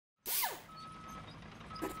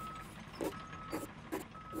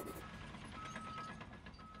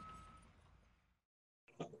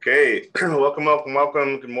Okay, welcome.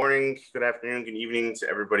 Good morning, good afternoon, good evening to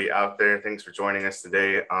everybody out there. Thanks for joining us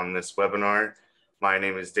today on this webinar. My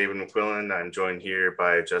name is David McQuillan. I'm joined here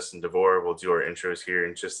by Justin DeVore. We'll do our intros here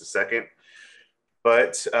in just a second.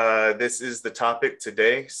 But this is the topic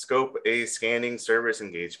today, scope a scanning service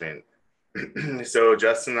engagement. So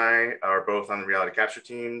Justin and I are both on the reality capture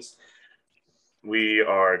teams. We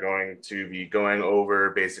are going to be going over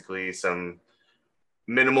basically some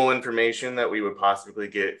minimal information that we would possibly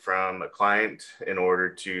get from a client in order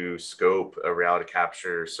to scope a reality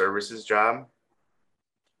capture services job.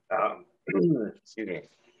 Excuse me.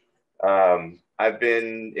 I've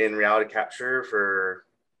been in reality capture for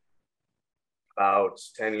about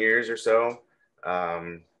 10 years or so.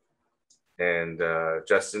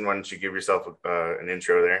 Justin, why don't you give yourself an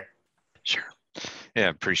intro there? Sure. Yeah,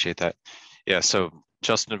 appreciate that. Yeah, so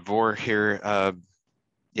Justin DeVore here.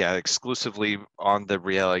 Exclusively on the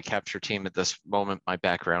reality capture team at this moment. My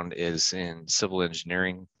background is in civil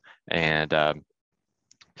engineering and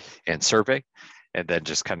survey, and then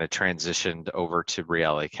just kind of transitioned over to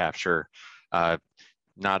reality capture.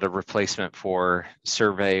 Not a replacement for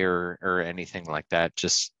survey or anything like that.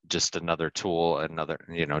 Just another tool, another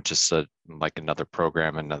like another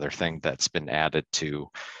program, another thing that's been added to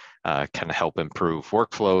kind of help improve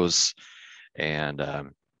workflows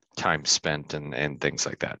and time spent and things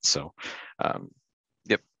like that. So,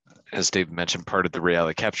 as Dave mentioned, part of the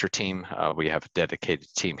reality capture team, we have a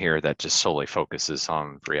dedicated team here that just solely focuses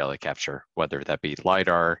on reality capture, whether that be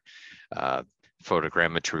LiDAR,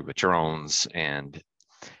 photogrammetry with drones, and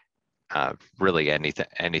really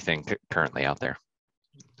anything currently out there.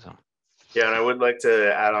 So. Yeah, and I would like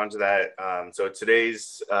to add on to that. So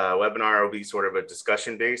today's webinar will be sort of a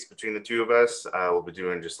discussion base between the two of us. We'll be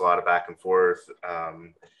doing just a lot of back and forth.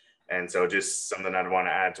 And so just something I'd want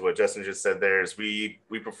to add to what Justin just said there is we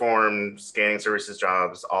perform scanning services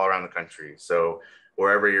jobs all around the country. So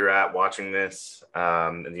wherever you're at watching this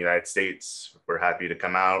in the United States, we're happy to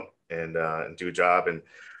come out and do a job. And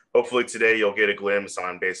hopefully today you'll get a glimpse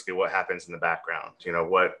on basically what happens in the background. You know,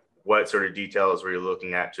 what sort of details were you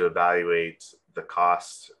looking at to evaluate the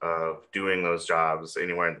cost of doing those jobs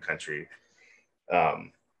anywhere in the country? Let's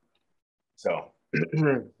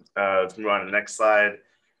move on to the next slide.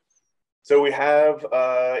 So we have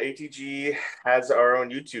ATG has our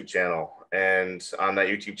own YouTube channel, and on that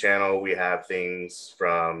YouTube channel we have things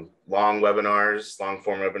from long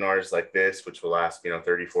form webinars like this, which will last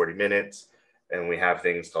 30-40 minutes, and we have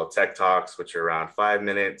things called tech talks, which are around 5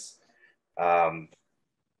 minutes. And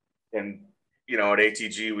at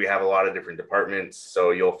ATG we have a lot of different departments,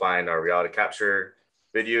 so you'll find our reality capture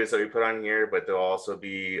videos that we put on here, but there'll also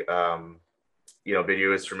be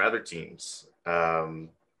videos from other teams.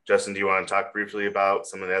 Justin, do you want to talk briefly about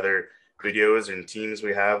some of the other videos and teams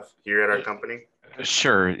we have here at our company?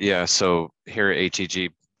 Sure. Yeah. So here at ATG,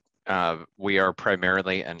 we are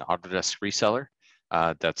primarily an Autodesk reseller.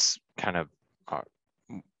 That's kind of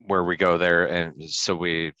where we go there, and so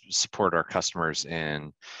we support our customers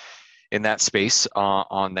in that space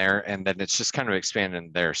on there, and then it's just kind of expanding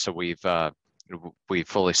there. So we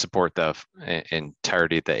fully support the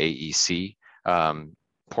entirety of the AEC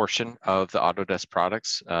portion of the Autodesk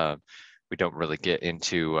products. We don't really get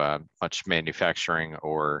into much manufacturing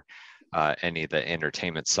or any of the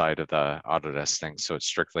entertainment side of the Autodesk things. So it's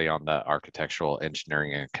strictly on the architectural,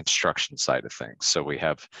 engineering, and construction side of things. So we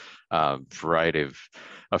have a variety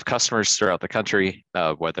of customers throughout the country,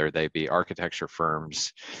 whether they be architecture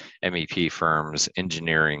firms, MEP firms,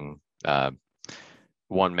 engineering,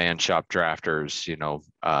 one-man shop drafters,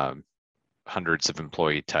 hundreds of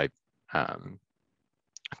employee type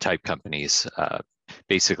companies.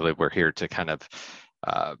 Basically, we're here to kind of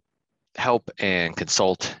help and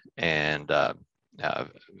consult and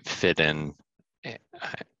fit in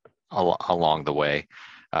along the way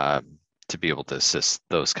to be able to assist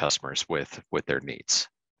those customers with their needs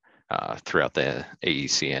throughout the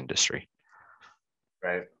AEC industry.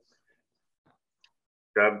 Right.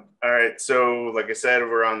 All right. So like I said,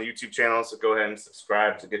 we're on the YouTube channel, so go ahead and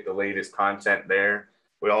subscribe to get the latest content there.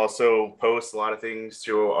 We also post a lot of things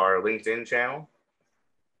to our LinkedIn channel.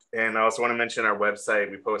 And I also want to mention our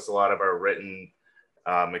website. We post a lot of our written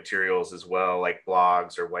materials as well, like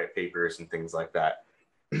blogs or white papers and things like that.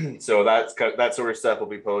 So that sort of stuff will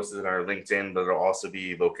be posted in our LinkedIn, but it'll also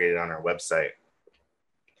be located on our website.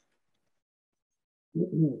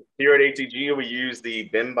 Here at ATG, we use the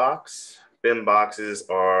BIM box. BIM boxes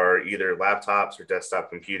are either laptops or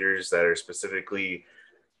desktop computers that are specifically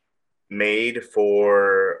made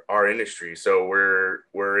for our industry. So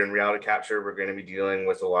we're in reality capture. We're going to be dealing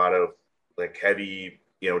with a lot of like heavy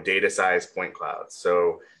data size point clouds.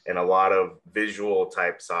 So, and a lot of visual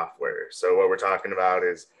type software. So what we're talking about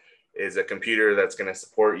is a computer that's going to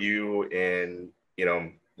support you in,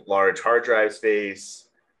 large hard drive space,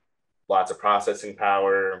 lots of processing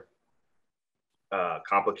power,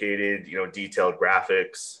 complicated, detailed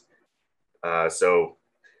graphics. So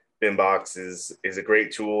BIMBox is a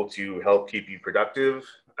great tool to help keep you productive,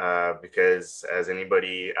 because as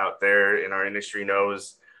anybody out there in our industry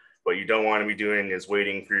knows, what you don't want to be doing is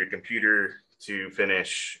waiting for your computer to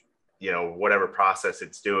finish, whatever process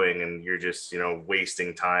it's doing, and you're just,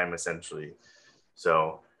 wasting time essentially.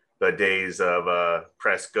 So the days of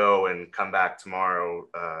press go and come back tomorrow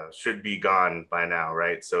should be gone by now,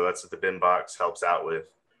 right? So that's what the BIMBox helps out with.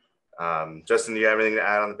 Justin, do you have anything to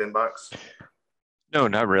add on the BIMBox? No,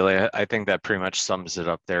 not really. I think that pretty much sums it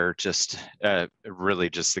up there. Just really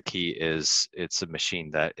just the key is it's a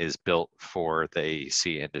machine that is built for the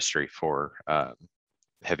AEC industry, for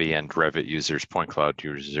heavy end Revit users, point cloud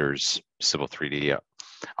users, Civil 3D,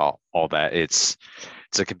 all that. It's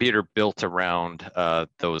a computer built around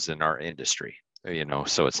those in our industry,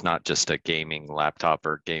 so it's not just a gaming laptop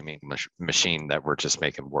or gaming machine that we're just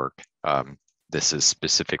making work. This is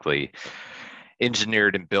specifically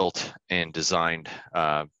engineered and built and designed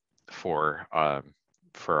for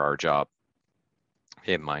our job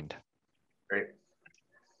in mind. Great.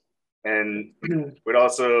 And we'd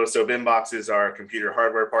also, so BIMBox is our computer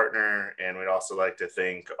hardware partner, and we'd also like to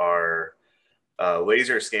thank our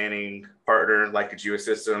laser scanning partner, Leica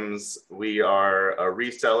Geosystems. We are a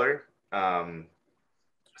reseller.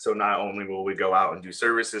 So not only will we go out and do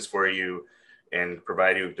services for you and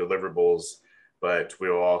provide you with deliverables, but we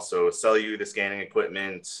will also sell you the scanning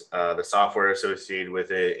equipment, the software associated with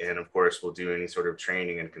it, and of course, we'll do any sort of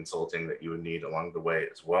training and consulting that you would need along the way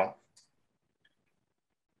as well.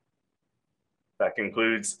 That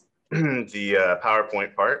concludes the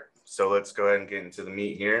PowerPoint part. So let's go ahead and get into the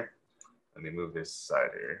meat here. Let me move this side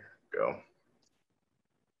here. Go.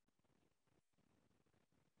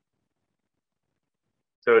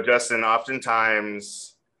 So Justin,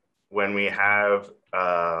 oftentimes when we have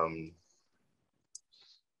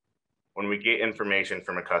when we get information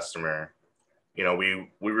from a customer, we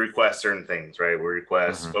request certain things, right? We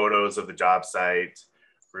request photos of the job site.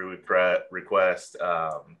 We request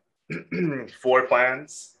floor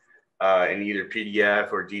plans in either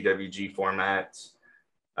PDF or DWG format.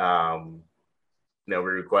 We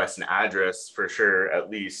request an address for sure, at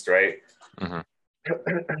least, right?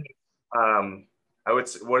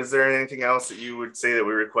 Was there anything else that you would say that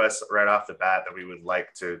we request right off the bat that we would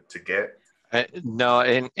like to get? No,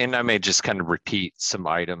 and I may just kind of repeat some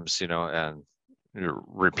items, and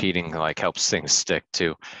repeating helps things stick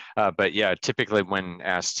too. But yeah, typically when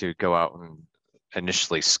asked to go out and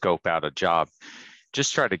initially scope out a job,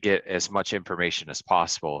 just try to get as much information as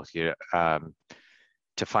possible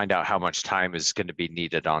to find out how much time is going to be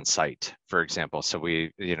needed on site, for example. So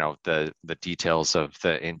we, the details of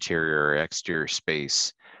the interior or exterior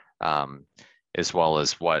space, as well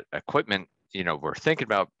as what equipment, we're thinking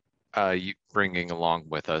about you bringing along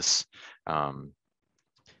with us,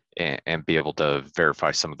 and be able to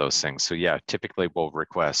verify some of those things. So yeah, typically we'll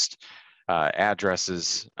request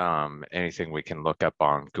addresses, anything we can look up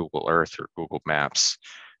on Google Earth or Google Maps,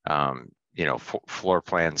 floor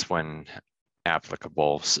plans when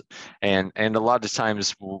applicable. And a lot of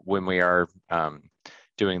times when we are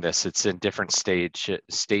doing this, it's in different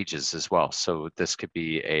stages as well. So this could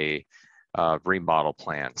be a remodel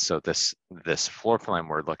plan. So this floor plan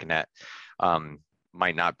we're looking at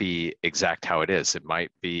might not be exact how it is. It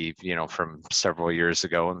might be, from several years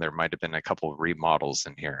ago, and there might have been a couple of remodels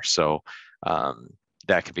in here. So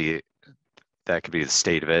that could be the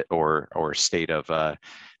state of it, or state of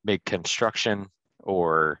mid construction,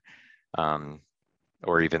 or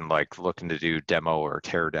even looking to do demo or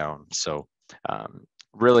tear down. So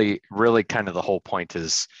really kind of the whole point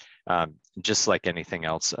is, just like anything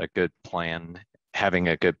else, having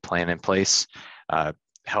a good plan in place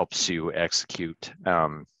helps you execute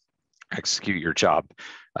your job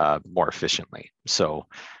more efficiently. So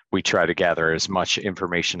we try to gather as much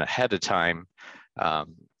information ahead of time,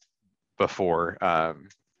 before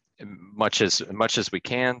much as we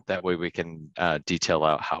can. That way we can detail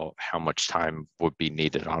out how much time would be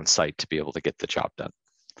needed on site to be able to get the job done.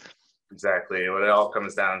 Exactly. What it all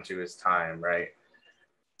comes down to is time, right?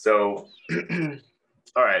 So,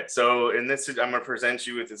 all right. So in this, I'm going to present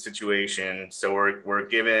you with a situation. So we're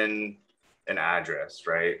given an address,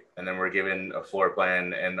 right? And then we're given a floor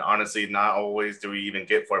plan. And honestly, not always do we even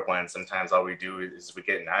get floor plans. Sometimes all we do is we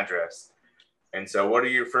get an address. And so what are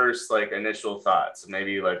your first initial thoughts?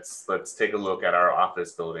 Maybe let's take a look at our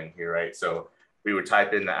office building here, right? So we would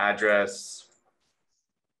type in the address.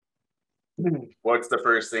 What's the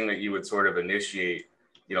first thing that you would sort of initiate,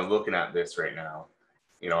 looking at this right now?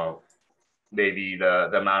 Maybe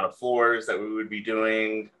the amount of floors that we would be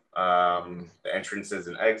doing, the entrances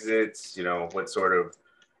and exits, what sort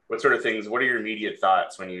of things, what are your immediate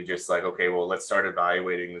thoughts when you just like, okay, well, let's start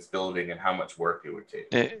evaluating this building and how much work it would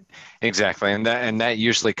take? Exactly. And that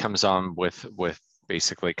usually comes on with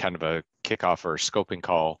basically kind of a kickoff or scoping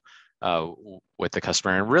call with the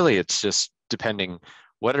customer. And really it's just depending,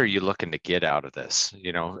 what are you looking to get out of this?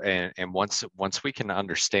 And once we can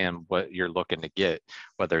understand what you're looking to get,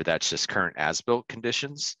 whether that's just current as-built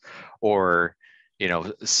conditions or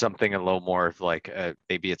something a little more of like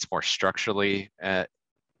maybe it's more structurally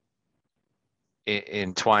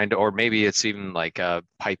entwined, or maybe it's even like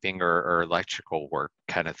piping or electrical work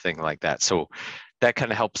kind of thing like that. So that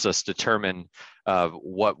kind of helps us determine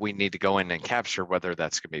what we need to go in and capture, whether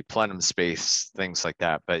that's going to be plenum space, things like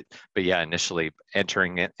that. But yeah, initially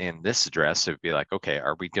entering it in this address, it would be like, okay,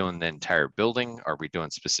 are we doing the entire building? Are we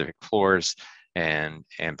doing specific floors? And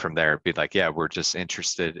from there, it'd be like, yeah, we're just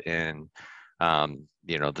interested in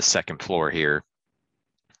the second floor here.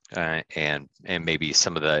 And maybe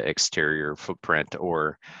some of the exterior footprint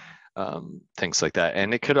or things like that.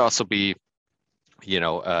 And it could also be,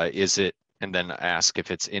 is it, and then ask if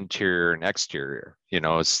it's interior and exterior,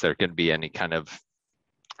 is there going to be any kind of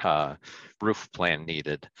roof plan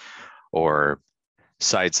needed, or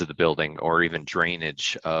sides of the building, or even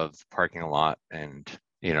drainage of the parking lot, and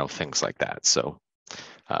things like that. So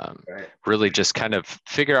Right. really just kind of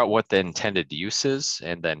figure out what the intended use is,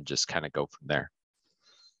 and then just kind of go from there.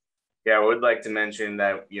 Yeah, I would like to mention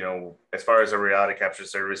that, as far as our reality capture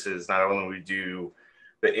services, not only we do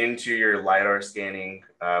the interior LiDAR scanning,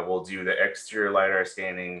 we'll do the exterior LiDAR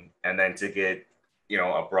scanning, and then to get,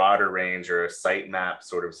 a broader range or a site map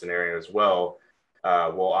sort of scenario as well,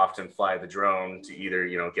 we'll often fly the drone to either,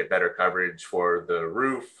 get better coverage for the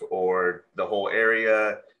roof or the whole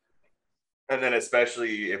area. And then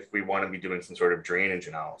especially if we want to be doing some sort of drainage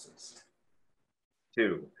analysis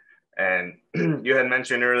too. And you had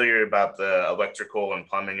mentioned earlier about the electrical and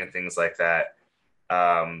plumbing and things like that.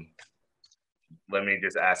 Let me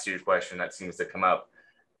just ask you a question that seems to come up.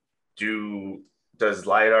 Does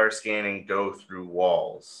LiDAR scanning go through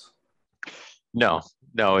walls? No,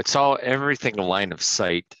 it's everything line of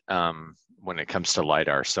sight when it comes to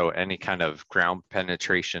LiDAR. So any kind of ground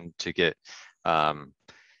penetration to get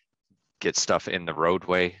stuff in the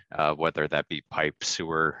roadway, whether that be pipe,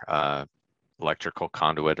 sewer, electrical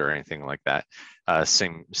conduit, or anything like that.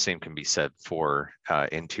 Same can be said for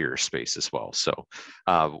interior space as well. So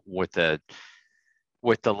with the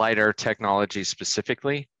LiDAR technology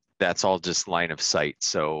specifically, that's all just line of sight.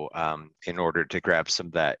 So in order to grab some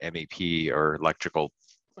of that MEP or electrical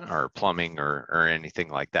or plumbing or anything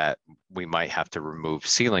like that, we might have to remove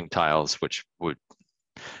ceiling tiles, which would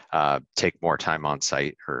take more time on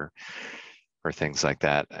site or things like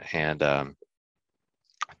that. And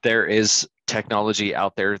there is technology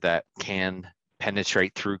out there that can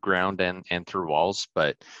penetrate through ground and through walls,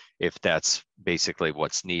 but if that's basically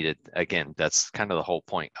what's needed, again, that's kind of the whole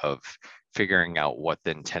point of figuring out what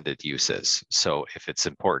the intended use is. So if it's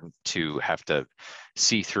important to have to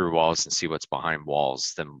see through walls and see what's behind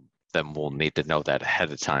walls, then we'll need to know that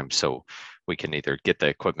ahead of time, so we can either get the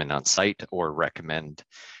equipment on site or recommend,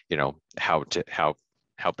 how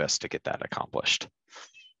best to get that accomplished.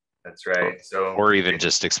 That's right. So, or even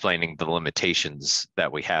just explaining the limitations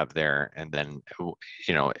that we have there, and then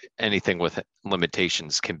anything with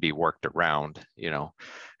limitations can be worked around,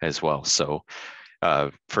 as well. So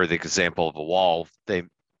for the example of a wall, they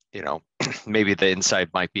maybe the inside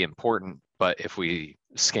might be important, but if we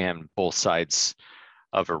scan both sides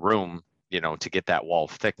of a room, to get that wall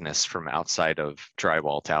thickness from outside of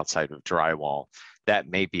drywall to outside of drywall, that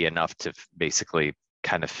may be enough to basically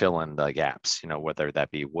kind of fill in the gaps, whether that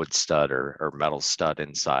be wood stud or metal stud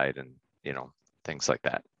inside, and things like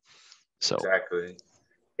that. So exactly.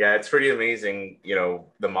 Yeah, it's pretty amazing.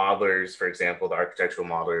 The modelers, for example, the architectural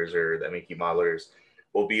modelers or the MEP modelers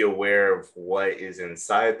will be aware of what is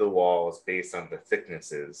inside the walls based on the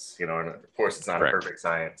thicknesses, and of course it's not correct. a perfect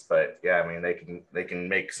science, but yeah, I mean, they can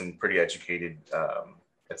make some pretty educated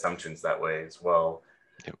assumptions that way as well.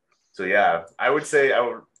 Yep. So yeah, I would say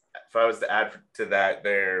if I was to add to that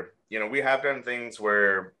there, we have done things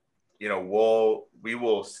where, we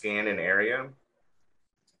will scan an area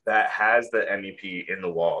that has the MEP in the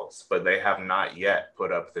walls, but they have not yet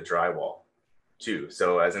put up the drywall too.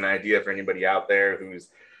 So as an idea for anybody out there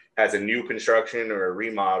has a new construction or a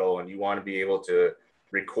remodel, and you want to be able to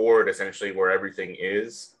record essentially where everything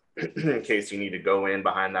is in case you need to go in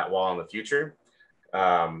behind that wall in the future,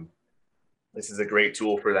 This is a great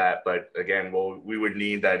tool for that. But again, we would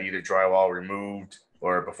need that either drywall removed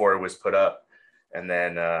or before it was put up. And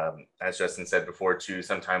then, as Justin said before too,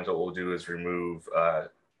 sometimes what we'll do is remove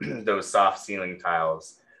those soft ceiling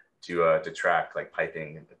tiles to track like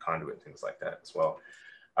piping and conduit, things like that as well.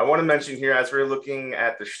 I want to mention here, as we're looking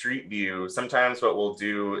at the street view, sometimes what we'll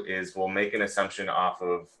do is we'll make an assumption off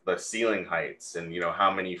of the ceiling heights and,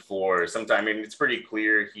 how many floors. Sometimes, I mean, it's pretty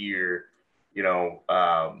clear here,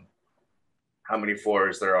 how many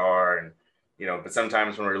floors there are. And, but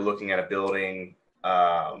sometimes when we're looking at a building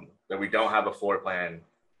that we don't have a floor plan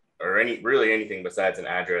or really anything besides an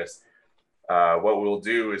address, what we'll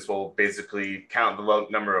do is we'll basically count the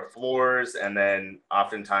number of floors. And then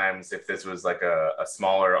oftentimes, if this was like a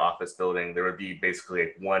smaller office building, there would be basically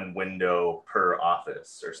like one window per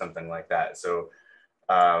office or something like that. So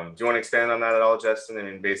do you want to expand on that at all, Justin? I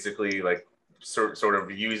mean, basically like sort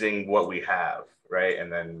of using what we have, right?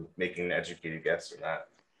 And then making an educated guess from that.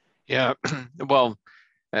 Yeah, well,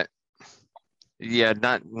 yeah,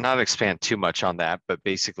 not expand too much on that, but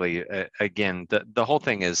basically, again, the whole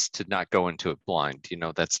thing is to not go into it blind.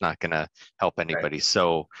 That's not going to help anybody. Right.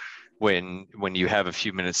 So when you have a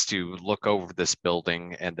few minutes to look over this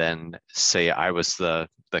building and then say I was the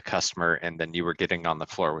customer and then you were getting on the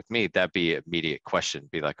floor with me, that'd be an immediate question.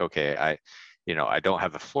 Be like, okay, I don't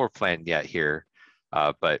have a floor plan yet here,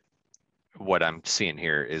 but what I'm seeing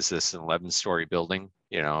here is this an 11-story building,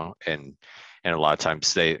 and a lot of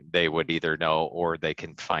times they would either know or they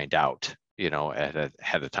can find out,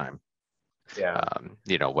 ahead of time. Yeah.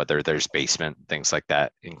 Whether there's basement, things like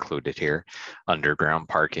that included here, underground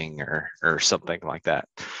parking or something like that.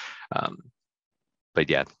 But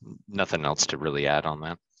yeah, nothing else to really add on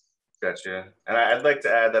that. Gotcha. And I'd like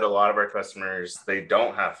to add that a lot of our customers, they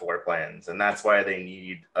don't have floor plans, and that's why they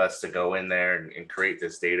need us to go in there and create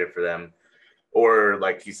this data for them. Or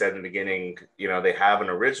like you said in the beginning, they have an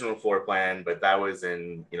original floor plan, but that was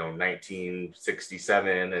in,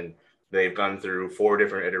 1967, and they've gone through 4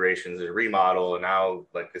 different iterations of remodel, and now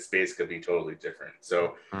like the space could be totally different.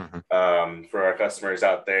 So for our customers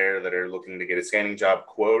out there that are looking to get a scanning job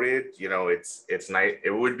quoted, it's nice.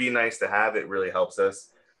 It would be nice to have. It really helps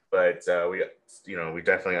us, but we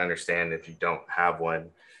definitely understand if you don't have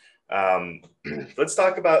one. Let's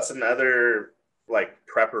talk about some other like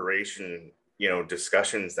preparation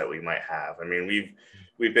discussions that we might have. I mean,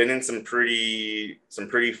 we've been in some pretty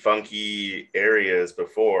funky areas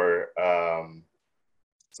before. So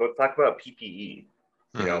let's talk about PPE,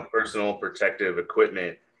 personal protective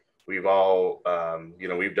equipment. We've all,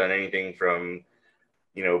 we've done anything from,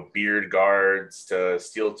 beard guards to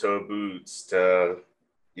steel toe boots to,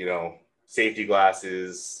 safety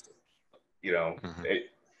glasses,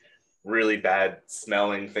 really bad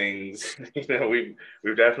smelling things.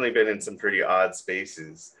 We've definitely been in some pretty odd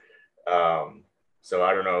spaces. So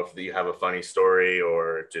I don't know if you have a funny story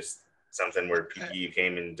or just something where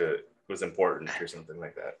PPE was important or something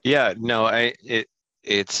like that. Yeah, no,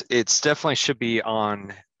 it's definitely should be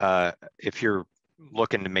on if you're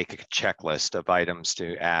looking to make a checklist of items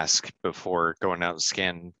to ask before going out and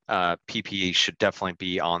scan, PPE should definitely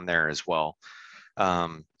be on there as well.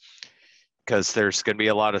 Because there's going to be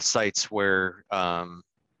a lot of sites where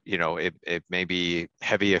it may be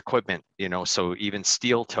heavy equipment, so even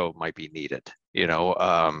steel toe might be needed,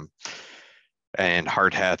 and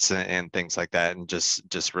hard hats and things like that, and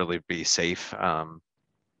just really be safe.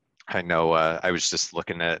 I know I was just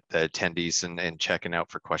looking at the attendees and checking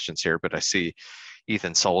out for questions here, but I see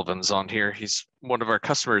Ethan Sullivan's on here. He's one of our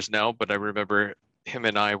customers now, but I remember him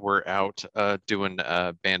and I were out doing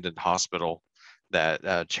abandoned hospital,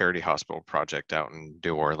 that charity hospital project out in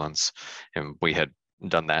New Orleans, and we had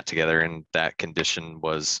done that together. And that condition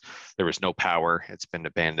was there was no power. It's been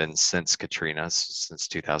abandoned since Katrina, since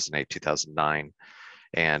 2008, 2009,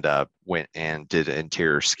 and went and did an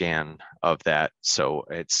interior scan of that. So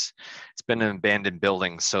it's been an abandoned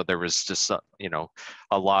building. So there was just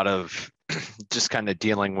a lot of just kind of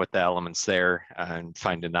dealing with the elements there and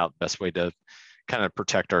finding out the best way to kind of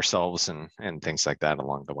protect ourselves and things like that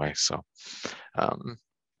along the way. So,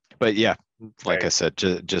 but yeah, like I said,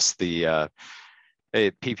 just the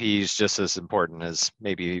PPE is just as important as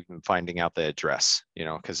maybe even finding out the address,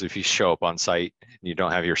 because if you show up on site and you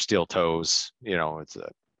don't have your steel toes, it's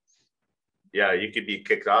yeah, you could be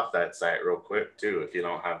kicked off that site real quick too if you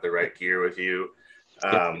don't have the right gear with you.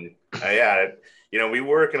 Yeah, we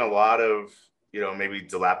work in a lot of maybe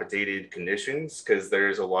dilapidated conditions because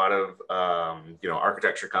there's a lot of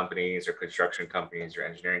architecture companies or construction companies or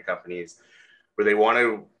engineering companies where they want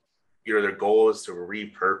to their goal is to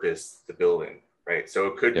repurpose the building, right? So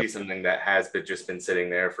it could be something that has just been sitting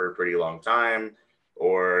there for a pretty long time.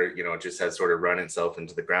 or, just has sort of run itself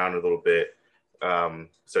into the ground a little bit.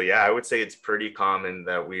 So yeah, I would say it's pretty common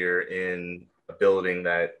that we're in a building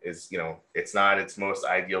that is, it's not its most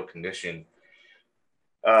ideal condition.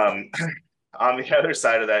 On the other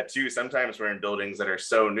side of that too, sometimes we're in buildings that are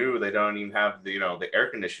so new they don't even have the air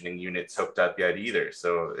conditioning units hooked up yet either.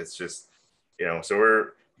 So it's just, so I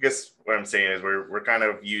guess what I'm saying is we're kind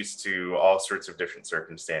of used to all sorts of different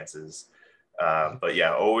circumstances. But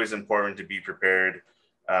yeah, always important to be prepared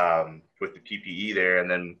with the PPE there. And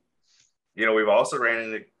then, we've also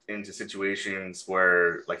ran into situations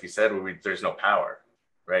where, like you said, where there's no power,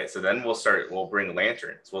 right? So then we'll bring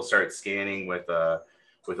lanterns. We'll start scanning with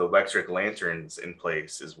electric lanterns in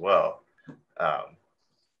place as well. So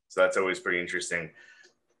that's always pretty interesting.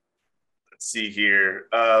 Let's see here.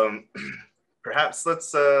 Perhaps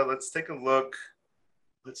let's take a look.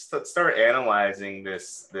 Let's start analyzing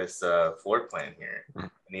this floor plan here,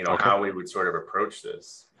 and Okay. how we would sort of approach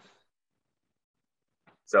this.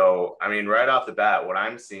 So, I mean, right off the bat, what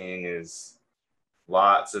I'm seeing is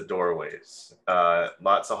lots of doorways,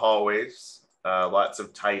 lots of hallways, lots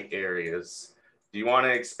of tight areas. Do you want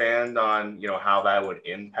to expand on, how that would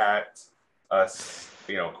impact us,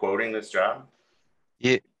 quoting this job?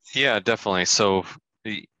 Yeah, definitely. So,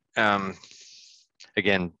 um,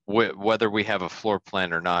 again, whether we have a floor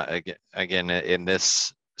plan or not, again, in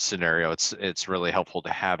this scenario, it's really helpful to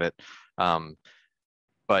have it.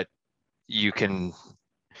 But you can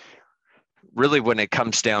really, when it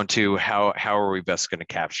comes down to how are we best going to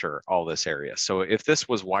capture all this area. So if this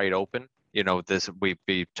was wide open, we'd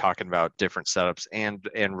be talking about different setups and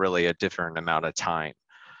really a different amount of time.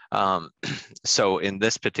 So in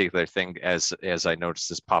this particular thing, as I noticed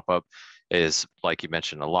this pop up, is like you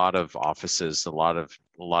mentioned, a lot of offices, a lot of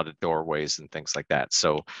doorways and things like that.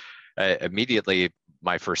 So immediately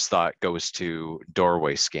my first thought goes to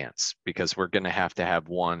doorway scans, because we're going to have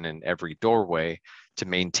one in every doorway to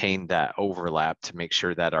maintain that overlap, to make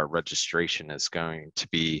sure that our registration is going to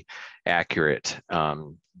be accurate,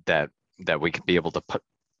 that we can be able to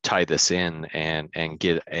tie this in and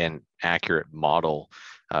get an accurate model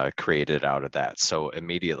created out of that. So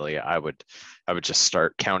immediately I would just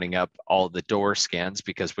start counting up all the door scans,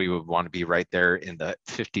 because we would want to be right there in the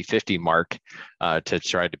 50-50 mark, to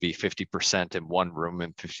try to be 50% in one room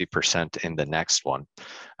and 50% in the next one.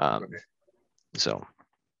 So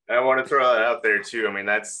I want to throw that out there too. I mean,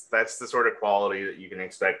 that's the sort of quality that you can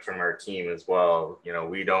expect from our team as well.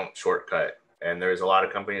 We don't shortcut, and there's a lot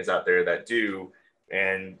of companies out there that do.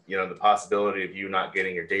 And, the possibility of you not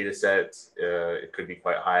getting your data sets, it could be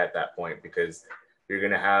quite high at that point, because you're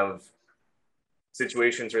going to have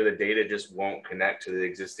situations where the data just won't connect to the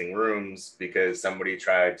existing rooms because somebody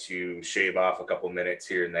tried to shave off a couple minutes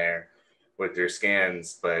here and there with their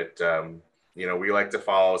scans. But, we like to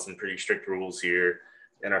follow some pretty strict rules here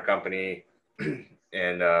in our company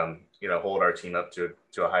and, hold our team up to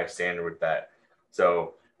a high standard with that.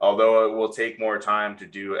 So although it will take more time to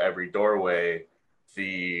do every doorway,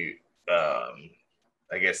 I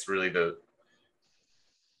guess really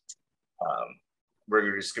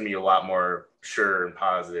we're just going to be a lot more sure and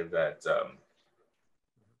positive that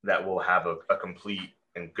that we'll have a complete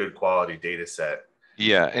and good quality data set.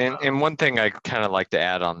 Yeah, and one thing I kind of like to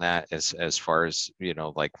add on that is, as far as,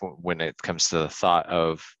 like when it comes to the thought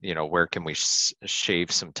of, where can we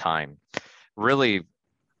shave some time, really,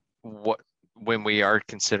 when we are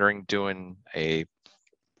considering doing a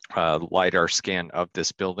LiDAR scan of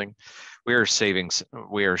this building, we are shaving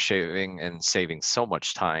and saving so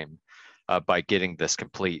much time by getting this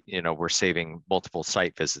complete. We're saving multiple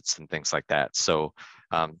site visits and things like that. So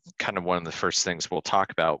kind of one of the first things we'll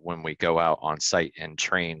talk about when we go out on site and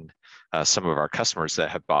train some of our customers that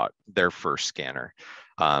have bought their first scanner,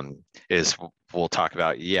 is we'll talk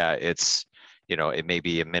about, it's, it may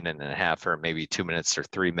be a minute and a half or maybe 2 minutes or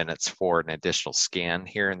 3 minutes for an additional scan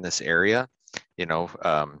here in this area.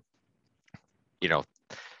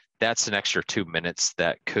 That's an extra 2 minutes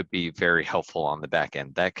that could be very helpful on the back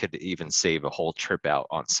end. That could even save a whole trip out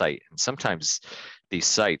on site. And sometimes these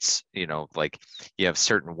sites, like you have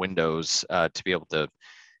certain windows to be able to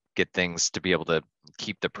get things, to be able to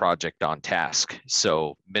keep the project on task.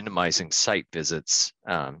 So minimizing site visits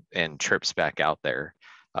and trips back out there,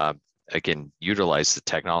 again, utilize the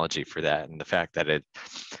technology for that. And the fact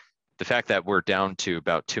that we're down to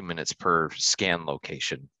about 2 minutes per scan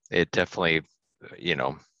location, it definitely,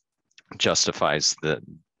 justifies the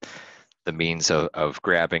means of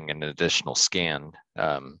grabbing an additional scan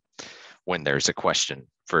when there's a question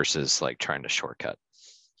versus like trying to shortcut.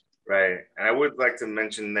 Right. And I would like to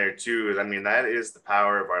mention there too, I mean, that is the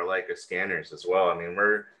power of our Leica scanners as well. I mean,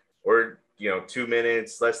 we're 2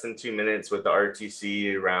 minutes, less than 2 minutes with the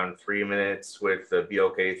RTC, around 3 minutes with the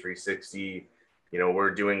BLK 360.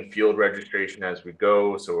 We're doing field registration as we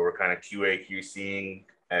go, so we're kind of QA QCing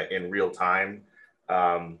in real time.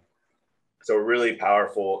 So really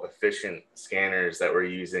powerful, efficient scanners that we're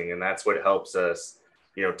using, and that's what helps us,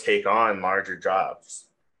 take on larger jobs.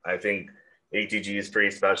 I think ATG is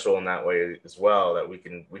pretty special in that way as well, that we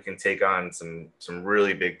can take on some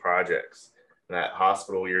really big projects. And that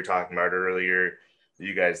hospital you were talking about earlier that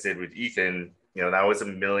you guys did with Ethan, that was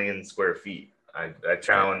 1 million square feet. I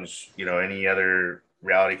challenge, any other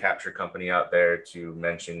reality capture company out there to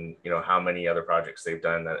mention, how many other projects they've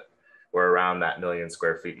done that were around that 1 million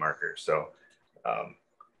square feet marker. So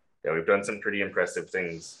we've done some pretty impressive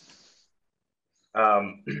things.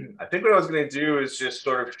 I think what I was going to do is just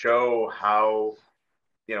sort of show how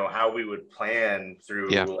we would plan through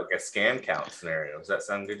like a scan count scenario. Does that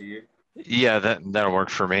sound good to you? Yeah, that'll work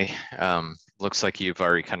for me. Looks like you've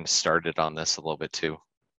already kind of started on this a little bit too.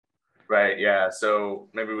 Right, yeah. So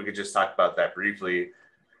maybe we could just talk about that briefly.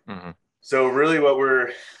 Mm-hmm. So really what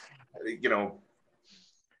we're, when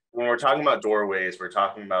we're talking about doorways, we're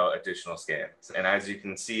talking about additional scans. And as you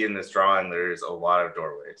can see in this drawing, there's a lot of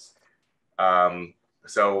doorways.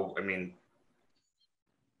 So, let me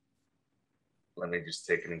just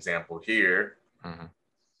take an example here. Mm-hmm.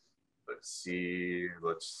 Let's see,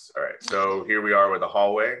 all right. So here we are with a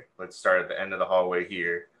hallway. Let's start at the end of the hallway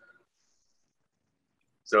here.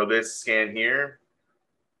 So this scan here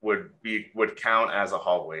would count as a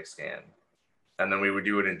hallway scan. And then we would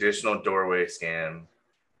do an additional doorway scan.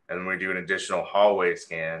 And then we do an additional hallway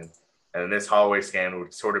scan. And this hallway scan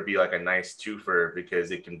would sort of be like a nice twofer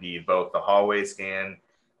because it can be both the hallway scan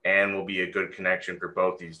and will be a good connection for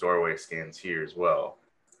both these doorway scans here as well.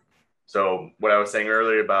 So what I was saying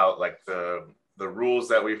earlier about like the rules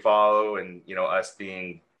that we follow and, us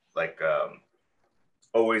being like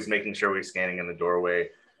always making sure we're scanning in the doorway,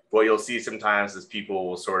 what you'll see sometimes is people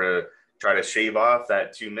will sort of try to shave off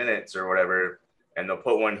that 2 minutes or whatever, and they'll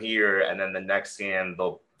put one here, and then the next scan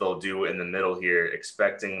they'll do in the middle here,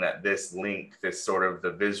 expecting that this link, this sort of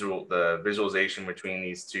the visualization between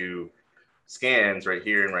these two scans right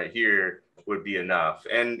here and right here would be enough.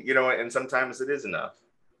 And and sometimes it is enough,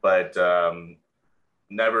 but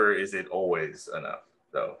never is it always enough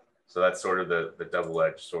though. So that's sort of the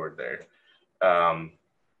double-edged sword there.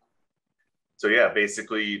 So yeah,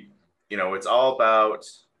 basically, it's all about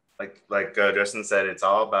like Justin said, it's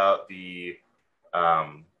all about the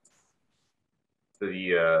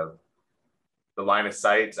line of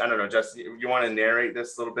sight. I don't know, Justin, you want to narrate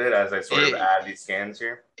this a little bit as I sort of add these scans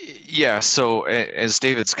here? Yeah, so as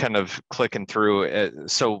David's kind of clicking through,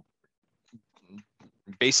 so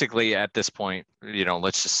basically at this point,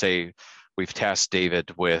 let's just say we've tasked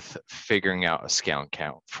David with figuring out a scan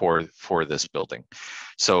count for this building.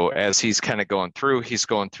 So as he's kind of going through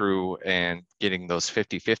and getting those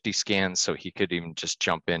 50-50 scans, so he could even just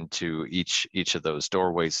jump into each of those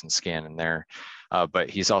doorways and scan in there. But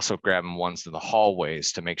he's also grabbing ones in the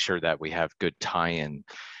hallways to make sure that we have good tie-in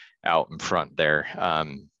out in front there.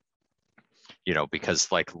 Because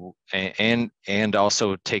and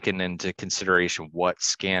also taking into consideration what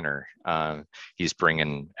scanner he's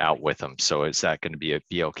bringing out with him. So is that going to be a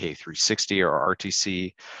BLK 360 or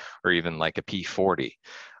RTC or even like a P40?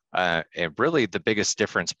 And really the biggest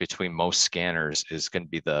difference between most scanners is going to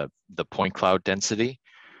be the point cloud density,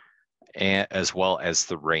 and as well as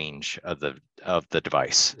the range of the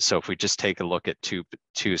device. So if we just take a look at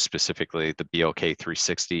two specifically, the BLK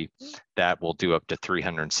 360, that will do up to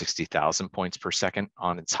 360,000 points per second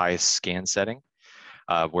on its highest scan setting,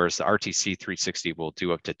 whereas the RTC 360 will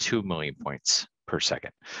do up to 2 million points per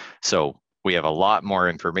second. So we have a lot more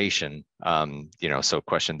information. So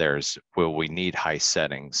question there is, will we need high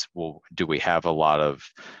settings? Do we have a lot of,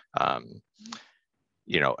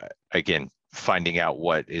 again, finding out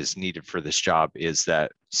what is needed for this job? Is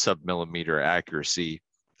that sub-millimeter accuracy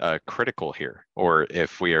critical here? Or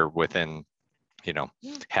if we are within,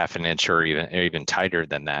 half an inch or even tighter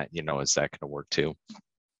than that, is that going to work too?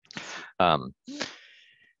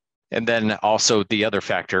 And then also the other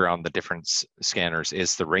factor on the different scanners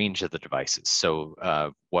is the range of the devices. So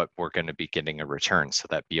what we're going to be getting a return. So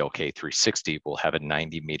that BLK 360 will have a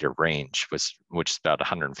 90-meter range, which is about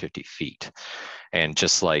 150 feet. And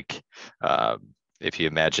just like if you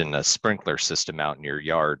imagine a sprinkler system out in your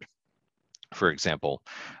yard, for example,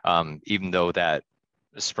 even though that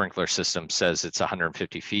sprinkler system says it's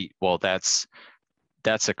 150 feet, well, that's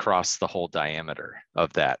across the whole diameter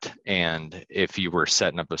of that. And if you were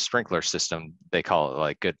setting up a sprinkler system, they call it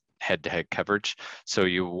like good head-to-head coverage. So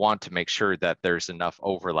you want to make sure that there's enough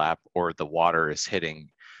overlap or the water is hitting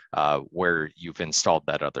where you've installed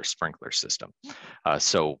that other sprinkler system.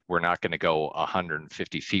 So we're not going to go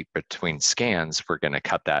 150 feet between scans. We're going to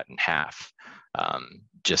cut that in half.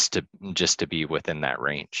 Just to be within that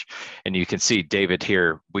range. And you can see, David,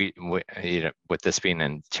 here, we you know, with this being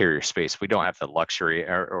an interior space, we don't have the luxury,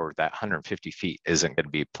 or that 150 feet isn't going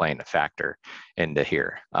to be playing a factor into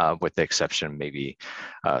here, with the exception of maybe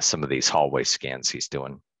some of these hallway scans he's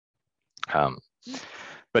doing.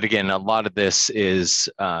 But again, a lot of this is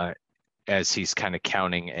as he's kind of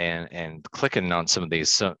counting and clicking on some of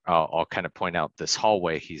these. So I'll kind of point out this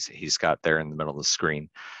hallway he's got there in the middle of the screen.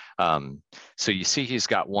 So you see he's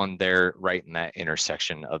got one there right in that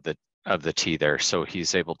intersection of the T there. So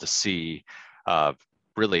he's able to see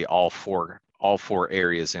really all four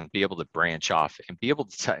areas and be able to branch off and be able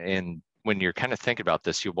to, and when you're kind of thinking about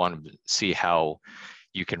this, you want to see how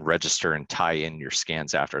you can register and tie in your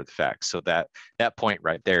scans after the fact. So that point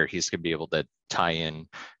right there, he's going to be able to tie in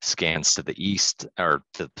scans to the east, or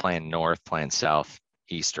to the plan north, plan south,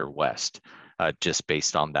 east, or west. Just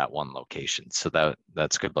based on that one location. So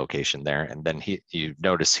that's a good location there. And then you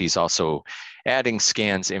notice he's also adding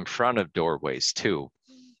scans in front of doorways too.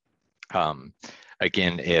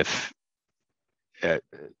 Again, if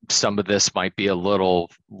some of this might be a little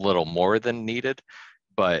more than needed,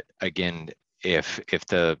 but again, if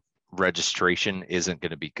the registration isn't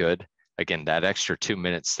going to be good, again, that extra 2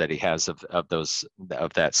 minutes that he has of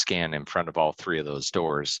that scan in front of all three of those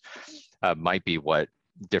doors might be what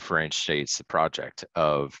differentiates the project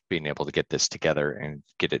of being able to get this together and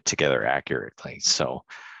get it together accurately. So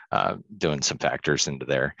doing some factors into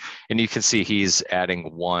there. And you can see he's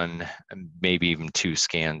adding one, maybe even two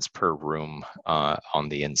scans per room on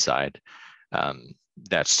the inside.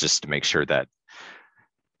 That's just to make sure that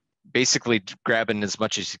basically grabbing as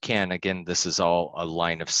much as you can. Again, this is all a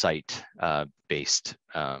line of sight based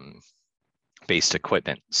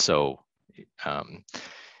equipment. So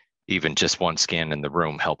even just one scan in the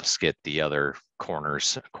room helps get the other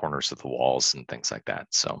corners of the walls and things like that.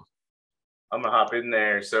 So I'm gonna hop in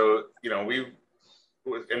there. So, you know,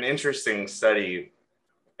 an interesting study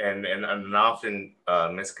and an often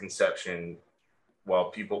misconception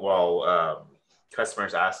while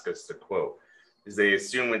customers ask us to quote is they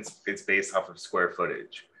assume it's based off of square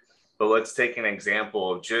footage. But let's take an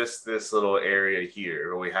example of just this little area here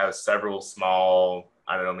where we have several small,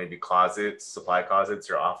 I don't know, maybe closets, supply closets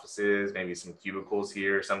or offices, maybe some cubicles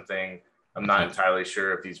here or something. I'm not entirely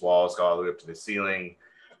sure if these walls go all the way up to the ceiling,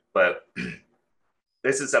 but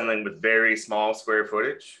this is something with very small square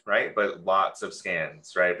footage, right? But lots of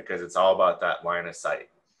scans, right? Because it's all about that line of sight.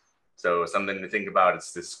 So something to think about,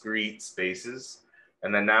 it's discrete spaces.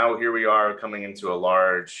 And then now here we are coming into a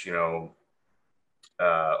large, you know,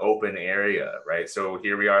 open area, right? So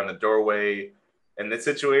here we are in the doorway. In this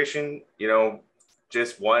situation, you know,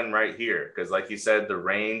 just one right here, because like you said, the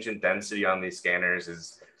range and density on these scanners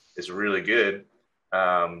is really good.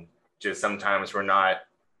 Just sometimes we're not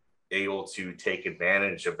able to take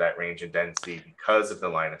advantage of that range and density because of the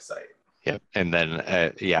line of sight. Yep. And then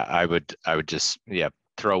I would just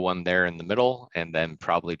throw one there in the middle, and then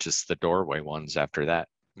probably just the doorway ones after that,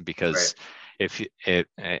 because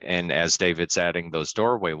and as David's adding those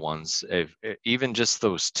doorway ones, if even just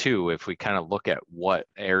those two, if we kind of look at what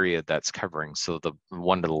area that's covering, so the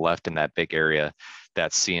one to the left in that big area,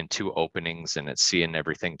 that's seeing two openings and it's seeing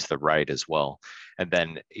everything to the right as well. And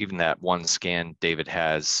then even that one scan David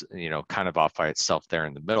has, you know, kind of off by itself there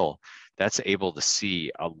in the middle, that's able to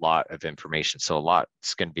see a lot of information. So a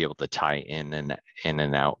lot's going to be able to tie in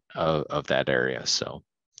and out of that area. So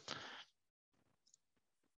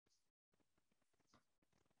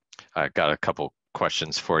I got a couple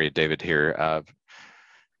questions for you, David, here.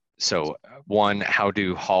 So one, how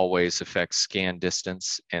do hallways affect scan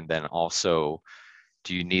distance? And then also,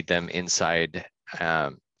 do you need them inside,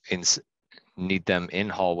 need them in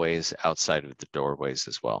hallways outside of the doorways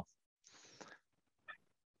as well?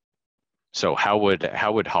 So how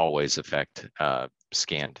would hallways affect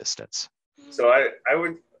scan distance? So I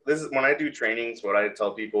would, this is when I do trainings, what I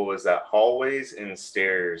tell people is that hallways and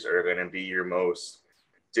stairs are going to be your most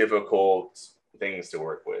difficult things to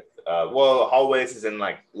work with. Well, hallways is in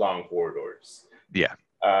like long corridors. Yeah.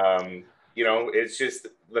 You know, it's just,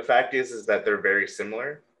 the fact is that they're very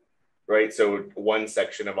similar, right? So one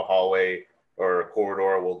section of a hallway or a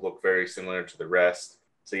corridor will look very similar to the rest.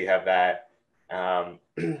 So you have that.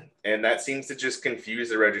 And that seems to just confuse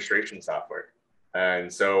the registration software.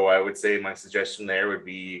 And so I would say my suggestion there would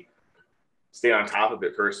be stay on top of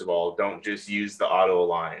it. First of all, don't just use the auto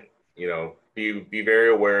align, you know, be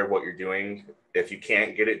very aware of what you're doing. If you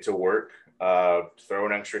can't get it to work, throw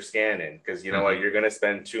an extra scan in, because you know what, you're going to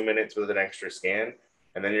spend 2 minutes with an extra scan.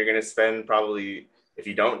 And then you're going to spend probably, if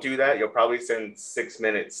you don't do that, you'll probably spend 6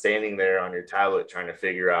 minutes standing there on your tablet trying to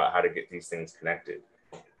figure out how to get these things connected.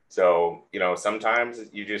 So, sometimes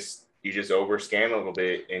you just overscan a little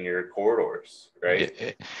bit in your corridors, right?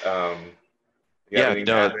 You have Yeah, any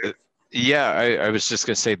no, habits? yeah, I was just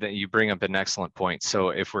going to say that you bring up an excellent point. So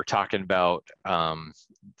if we're talking about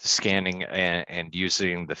scanning and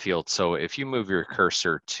using the field, so if you move your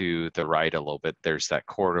cursor to the right a little bit, there's that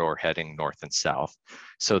corridor heading north and south.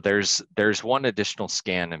 So there's one additional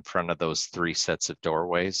scan in front of those 3 sets of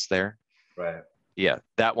doorways there. Right. Yeah,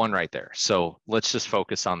 that one right there. So let's just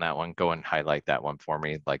focus on that one. Go and highlight that one for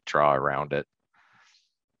me, like draw around it.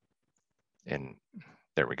 And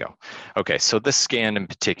there we go. Okay, so this scan in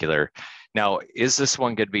particular, now, is this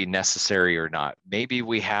one going to be necessary or not? Maybe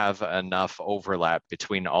we have enough overlap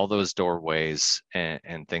between all those doorways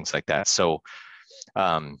and things like that. So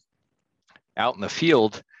out in the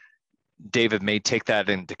field, David may take that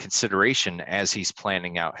into consideration as he's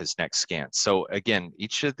planning out his next scan. So again,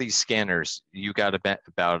 each of these scanners, you got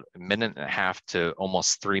about 1.5 to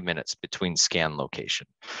almost 3 minutes between scan location.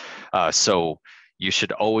 So you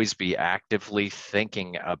should always be actively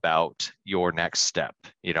thinking about your next step.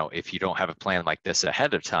 If you don't have a plan like this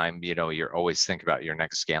ahead of time, you're always thinking about your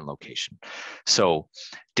next scan location. So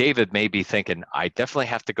David may be thinking, I definitely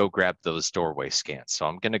have to go grab those doorway scans. So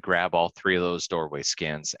I'm going to grab all 3 of those doorway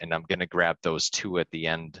scans, and I'm going to grab those 2 at the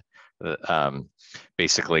end,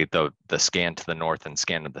 basically the scan to the north and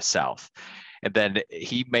scan to the south. And then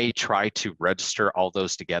he may try to register all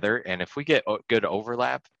those together. And if we get good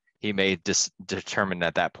overlap, he may determine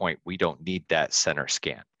at that point, we don't need that center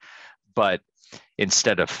scan. But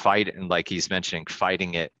instead of fighting, like he's mentioning,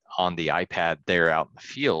 fighting it on the iPad there out in the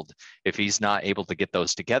field, if he's not able to get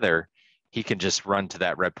those together, he can just run to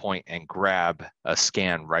that red point and grab a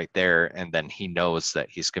scan right there. And then he knows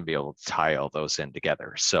that he's going to be able to tie all those in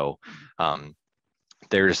together. So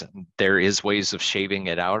there is ways of shaving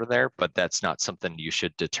it out of there, but that's not something you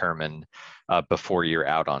should determine before you're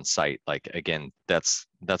out on site. Like, again, that's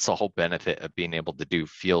the whole benefit of being able to do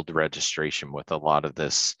field registration with a lot of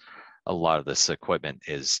this equipment,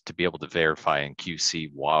 is to be able to verify and QC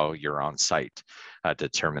while you're on site,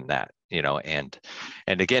 determine that, and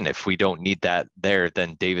again, if we don't need that there,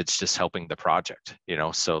 then David's just helping the project,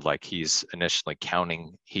 so like he's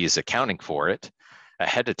accounting for it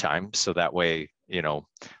ahead of time. So that way, when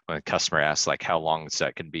a customer asks like, how long is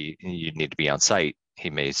that going to be, you need to be on site, he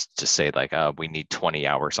may just say like, we need 20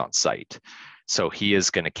 hours on site. So he is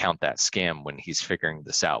going to count that scan when he's figuring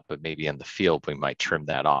this out, but maybe in the field, we might trim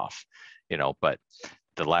that off, but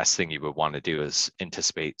the last thing you would want to do is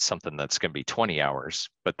anticipate something that's going to be 20 hours,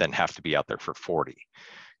 but then have to be out there for 40.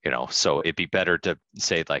 So it'd be better to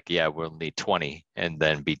say like, yeah, we'll need 20 and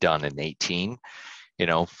then be done in 18,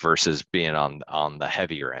 versus being on the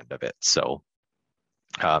heavier end of it. So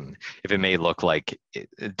if it may look like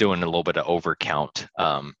doing a little bit of overcount,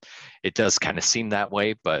 it does kind of seem that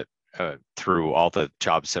way, but through all the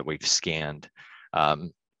jobs that we've scanned,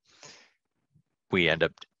 we end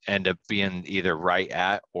up being either right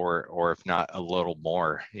at or if not a little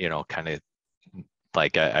more, kind of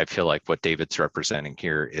like I feel like what David's representing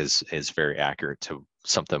here is very accurate to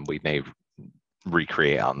something we may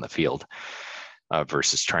recreate on the field,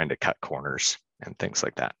 versus trying to cut corners and things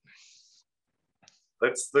like that.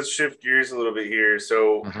 Let's shift gears a little bit here.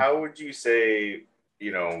 So how would you say,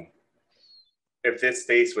 if this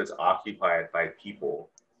space was occupied by people,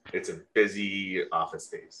 it's a busy office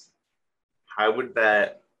space, how would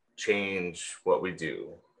that change what we do?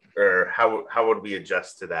 Or how would we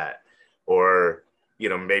adjust to that? Or,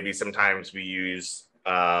 maybe sometimes we use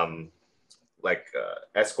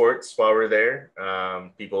escorts while we're there,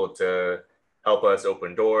 people to help us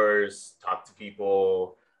open doors, talk to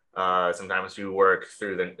people. Sometimes we work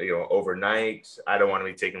through the, overnight. I don't want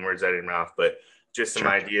to be taking words out of your mouth, but just some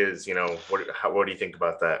ideas, what do you think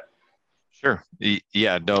about that? Sure.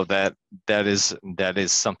 Yeah, no, that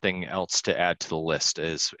is something else to add to the list,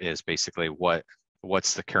 is basically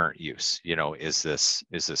what's the current use? Is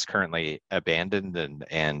this currently abandoned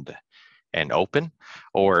and open,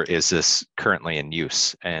 or is this currently in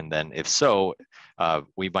use? And then if so,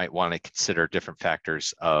 we might want to consider different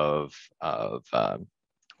factors of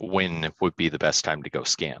when would be the best time to go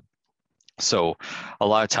scan. So a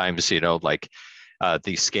lot of times,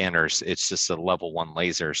 these scanners, it's just a level 1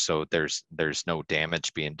 laser, so there's no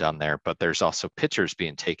damage being done there, but there's also pictures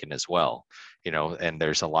being taken as well, and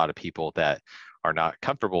there's a lot of people that are not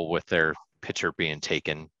comfortable with their picture being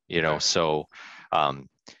taken, so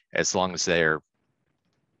as long as they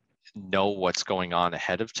know what's going on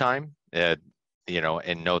ahead of time,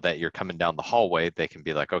 and know that you're coming down the hallway, they can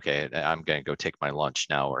be like, okay, I'm going to go take my lunch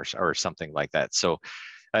now, or something like that. So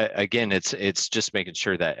again, it's just making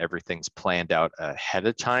sure that everything's planned out ahead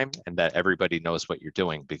of time and that everybody knows what you're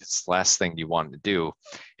doing, because the last thing you want to do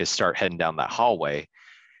is start heading down that hallway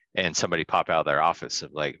and somebody pop out of their office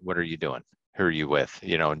of like, what are you doing? Who are you with?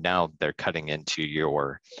 Now they're cutting into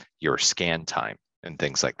your scan time and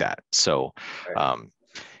things like that. So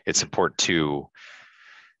it's important to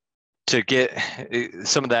get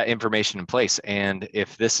some of that information in place. And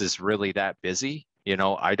if this is really that busy,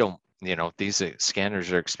 I don't, these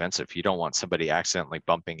scanners are expensive. You don't want somebody accidentally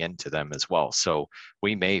bumping into them as well. So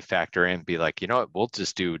we may factor in, be like, what, we'll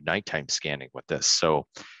just do nighttime scanning with this. So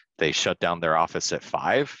they shut down their office at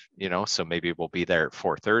 5, so maybe we'll be there at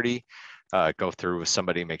 4:30, go through with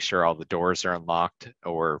somebody, make sure all the doors are unlocked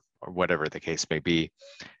or whatever the case may be,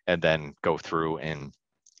 and then go through and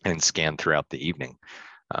scan throughout the evening.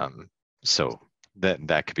 So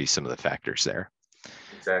that could be some of the factors there.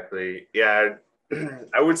 Exactly. Yeah.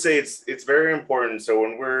 I would say it's very important. So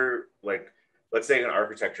when we're like, let's say an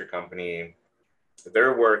architecture company,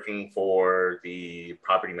 they're working for the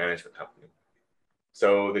property management company.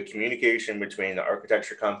 So the communication between the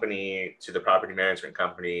architecture company to the property management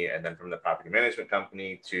company, and then from the property management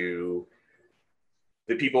company to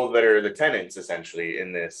the people that are the tenants essentially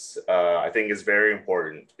in this, I think is very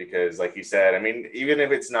important, because like you said, I mean, even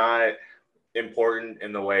if it's not important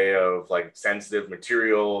in the way of like sensitive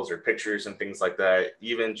materials or pictures and things like that,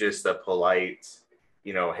 even just a polite,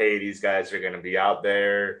 hey, these guys are going to be out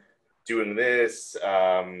there doing this,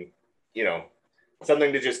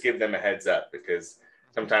 something to just give them a heads up, because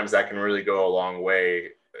sometimes that can really go a long way.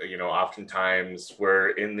 Oftentimes we're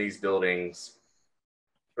in these buildings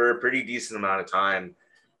for a pretty decent amount of time,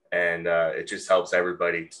 and it just helps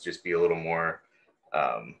everybody to just be a little more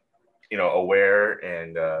aware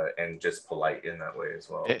and just polite in that way as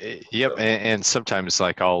well. Yep. So. And sometimes,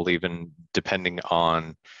 like, I'll even, depending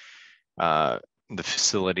on the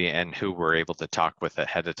facility and who we're able to talk with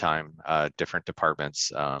ahead of time, different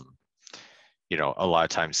departments, a lot of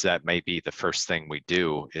times that may be the first thing we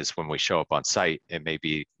do is when we show up on site, it may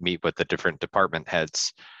be meet with the different department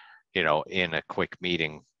heads, in a quick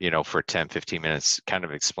meeting, for 10, 15 minutes, kind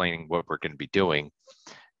of explaining what we're going to be doing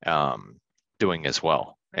as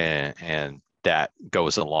well. And that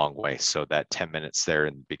goes a long way. So that 10 minutes there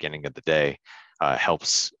in the beginning of the day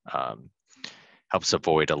helps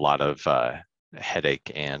avoid a lot of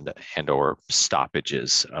headache and or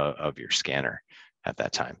stoppages of your scanner at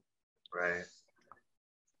that time. Right.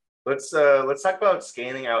 Let's talk about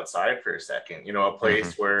scanning outside for a second. A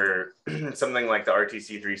place where something like the RTC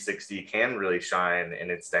 360 can really shine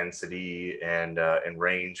in its density and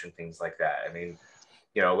range and things like that. I mean,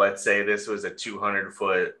 let's say this was a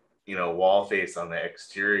 200-foot, wall face on the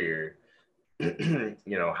exterior.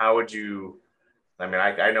 How would you? I mean,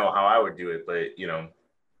 I know how I would do it, but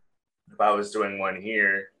if I was doing one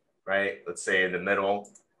here, right? Let's say in the middle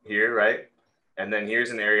here, right? And then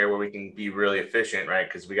here's an area where we can be really efficient, right?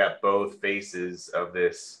 Because we got both faces of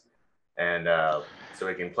this. And so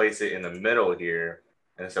we can place it in the middle here.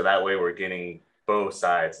 And so that way we're getting both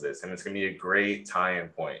sides of this. And it's going to be a great tie-in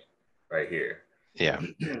point right here. Yeah.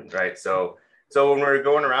 Right. So when we're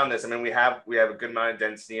going around this, I mean, we have a good amount of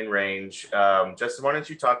density and range. Justin, why don't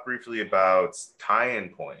you talk briefly about tie-in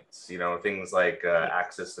points, things like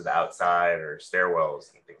access to the outside or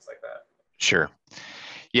stairwells and things like that. Sure.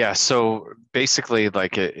 Yeah, so basically,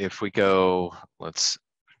 like, if we go, let's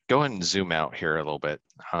go ahead and zoom out here a little bit.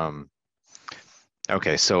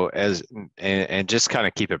 Okay, so and just kind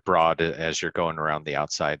of keep it broad as you're going around the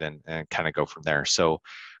outside and kind of go from there. So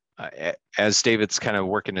as David's kind of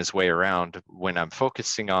working his way around, when I'm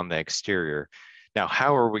focusing on the exterior, now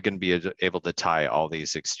how are we going to be able to tie all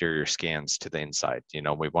these exterior scans to the inside?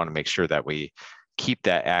 We want to make sure that we keep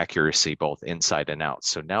that accuracy both inside and out.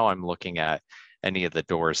 So now I'm looking at any of the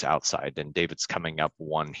doors outside, and David's coming up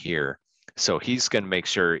one here. So he's going to make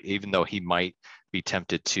sure, even though he might be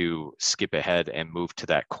tempted to skip ahead and move to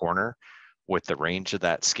that corner with the range of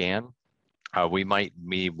that scan, we might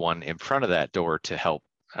need one in front of that door to help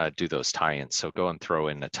do those tie-ins. So go and throw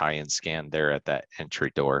in a tie-in scan there at that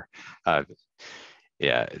entry door.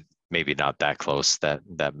 Yeah, maybe not that close. That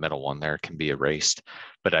middle one there can be erased,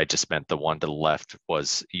 but I just meant the one to the left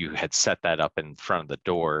was, you had set that up in front of the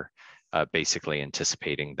door, basically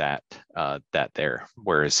anticipating that there,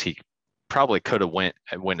 whereas he probably could have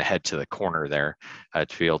went ahead to the corner there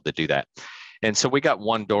to be able to do that. And so we got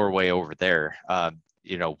one doorway over there.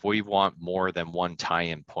 We want more than one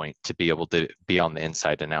tie-in point to be able to be on the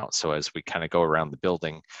inside and out. So as we kind of go around the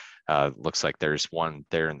building, looks like there's one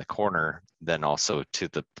there in the corner, then also to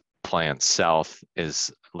plan south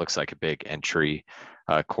looks like a big entry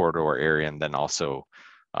corridor area, and then also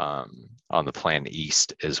on the plan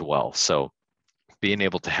east as well. So being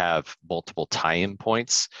able to have multiple tie-in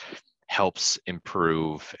points helps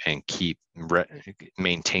improve and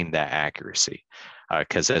maintain that accuracy.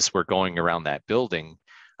 Because as we're going around that building,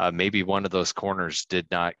 maybe one of those corners did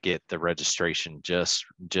not get the registration just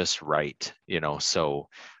right, so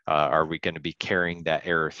are we going to be carrying that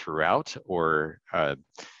error throughout, or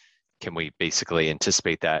can we basically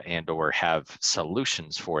anticipate that and or have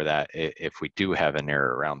solutions for that if we do have an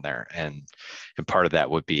error around there? And part of that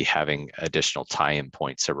would be having additional tie-in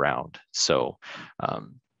points around, so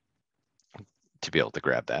to be able to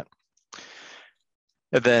grab that.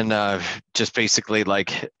 And then just basically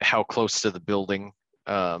like how close to the building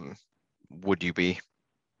would you be?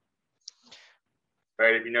 All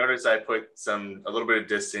right, if you notice, I put a little bit of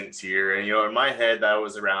distance here, and in my head that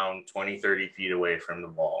was around 20-30 feet away from the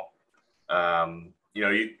wall.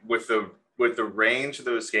 With the range of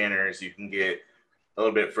those scanners, you can get a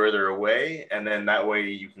little bit further away, and then that way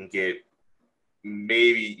you can get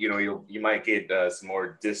maybe you might get some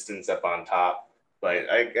more distance up on top. But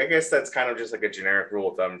I guess that's kind of just like a generic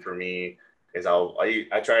rule of thumb for me, is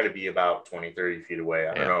I try to be about 20-30 feet away.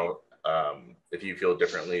 I don't know if you feel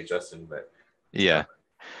differently, Justin, but yeah.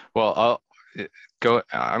 Well,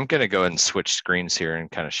 I'm going to go ahead and switch screens here and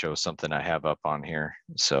kind of show something I have up on here.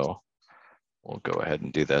 So we'll go ahead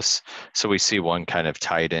and do this. So we see one kind of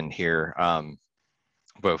tied in here.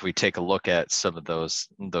 But if we take a look at some of those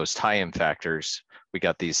tie-in factors, we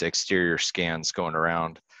got these exterior scans going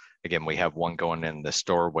around. Again, we have one going in this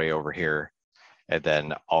doorway over here, and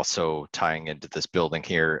then also tying into this building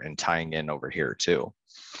here and tying in over here too.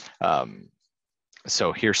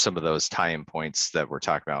 So here's some of those tie-in points that we're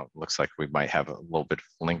talking about. Looks like we might have a little bit of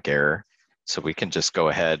link error. So we can just go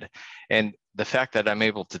ahead. And the fact that I'm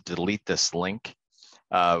able to delete this link,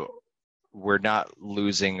 we're not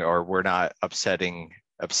losing, or we're not upsetting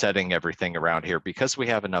everything around here, because we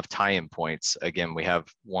have enough tie-in points. Again, we have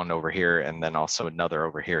one over here and then also another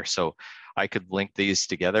over here. So I could link these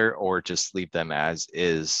together or just leave them as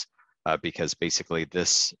is, because basically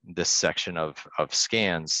this section of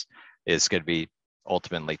scans is going to be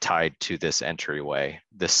ultimately tied to this entryway.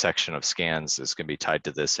 This section of scans is going to be tied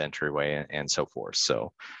to this entryway, and so forth.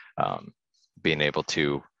 So being able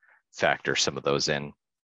to factor some of those in.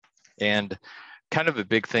 And kind of a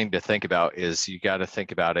big thing to think about is you got to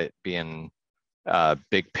think about it being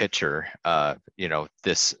big picture.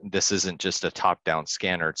 This isn't just a top-down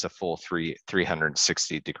scanner, it's a full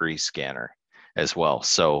 360-degree scanner as well.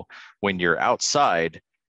 So when you're outside,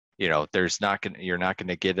 you're not going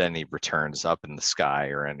to get any returns up in the sky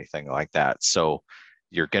or anything like that. So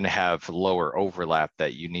you're going to have lower overlap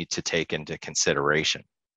that you need to take into consideration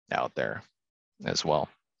out there as well.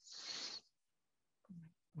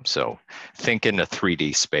 So think in a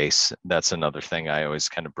 3D space. That's another thing I always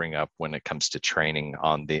kind of bring up when it comes to training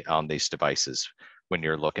on these devices. When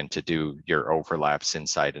you're looking to do your overlaps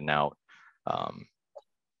inside and out,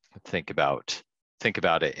 think about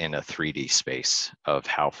it in a 3D space of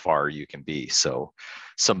how far you can be. So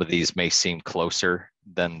some of these may seem closer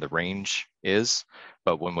than the range is,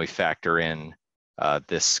 but when we factor in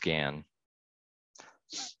this scan,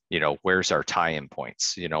 where's our tie-in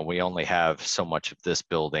points? We only have so much of this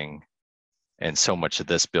building and so much of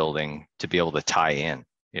this building to be able to tie in.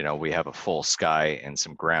 We have a full sky and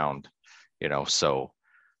some ground, so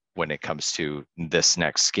when it comes to this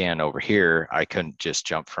next scan over here, I couldn't just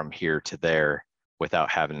jump from here to there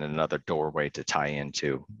without having another doorway to tie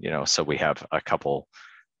into, so we have a couple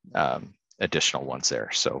additional ones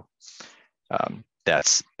there. So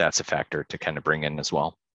that's a factor to kind of bring in as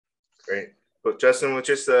well. Great. Well, Justin, with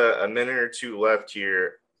just a minute or two left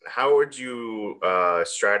here, how would you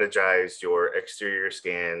strategize your exterior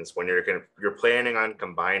scans when you're planning on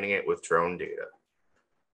combining it with drone data?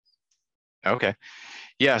 Okay.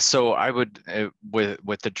 Yeah, so I would,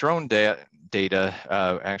 with the drone data,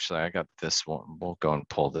 actually, I got this one. We'll go and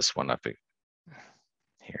pull this one up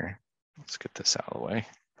here. Let's get this out of the way.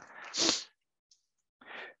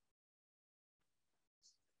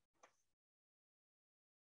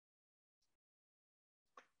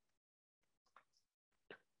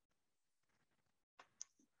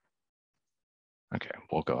 Okay,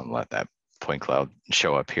 we'll go and let that point cloud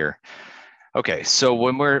show up here. Okay, so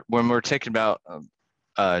when we're taking about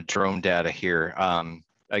drone data here,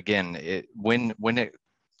 again, when it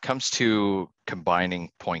comes to combining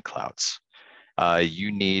point clouds,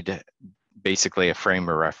 you need basically a frame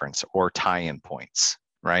of reference or tie-in points,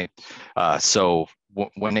 right? So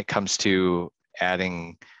when it comes to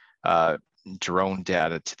adding drone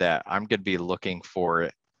data to that, I'm going to be looking for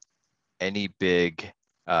any big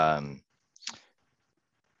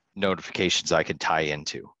notifications I can tie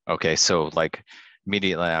into. Okay, so like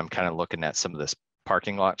immediately I'm kind of looking at some of this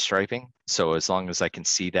parking lot striping. So as long as I can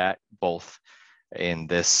see that both in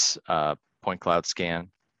this point cloud scan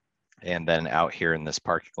and then out here in this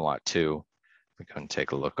parking lot too, we can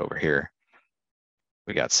take a look over here.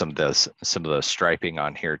 We got some of the striping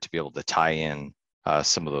on here to be able to tie in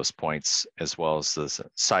some of those points, as well as the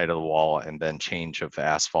side of the wall and then change of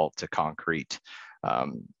asphalt to concrete.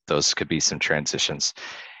 Those could be some transitions.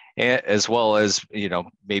 And as well as, you know,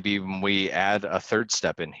 maybe when we add a third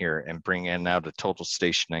step in here and bring in out a total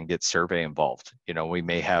station and get survey involved. You know, we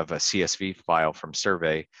may have a CSV file from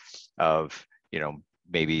survey of, you know,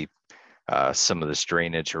 maybe some of this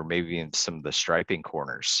drainage or maybe in some of the striping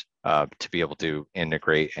corners to be able to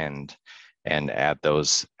integrate and add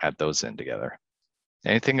those in together.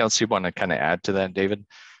 Anything else you want to kind of add to that, David?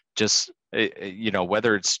 Just, you know,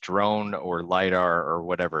 whether it's drone or LiDAR or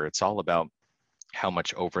whatever, it's all about how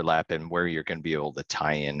much overlap and where you're going to be able to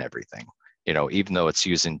tie in everything. You know, even though it's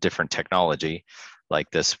using different technology, like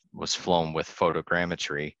this was flown with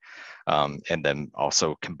photogrammetry, and then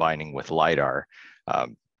also combining with LiDAR,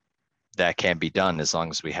 that can be done as long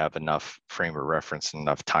as we have enough frame of reference and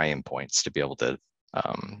enough tie-in points to be able to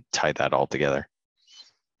tie that all together.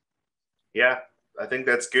 Yeah, I think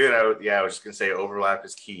that's good. I was just gonna say overlap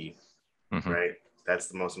is key, right? That's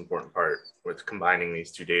the most important part with combining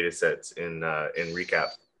these two data sets in ReCap.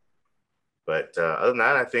 But other than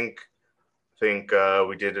that, I think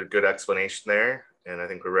we did a good explanation there, and I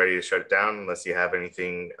think we're ready to shut it down unless you have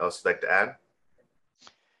anything else you'd like to add.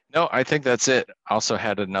 No, I think that's it. Also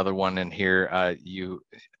had another one in here. You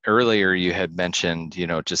earlier you had mentioned, you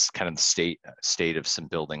know, just kind of the state of some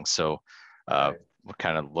buildings. So we'll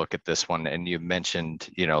kind of look at this one, and you mentioned,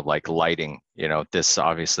 you know, like lighting. You know, this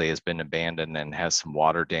obviously has been abandoned and has some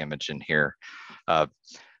water damage in here.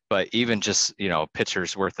 But even just, you know,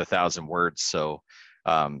 picture's worth 1,000 words. So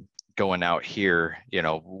going out here, you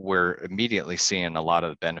know, we're immediately seeing a lot of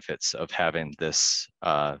the benefits of having this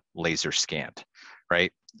laser scanned,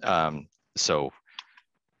 right? So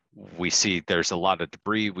we see there's a lot of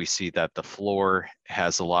debris. We see that the floor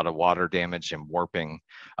has a lot of water damage and warping.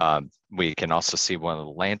 We can also see one of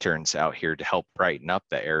the lanterns out here to help brighten up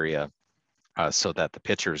the area so that the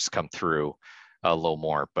pictures come through a little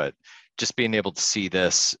more. But just being able to see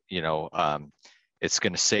this, you know, it's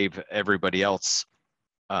going to save everybody else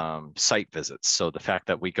site visits. So the fact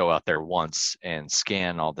that we go out there once and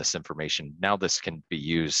scan all this information, now this can be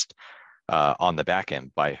used on the back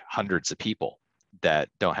end by hundreds of people that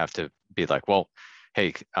don't have to be like, well,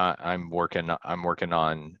 hey, I'm working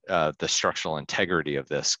on the structural integrity of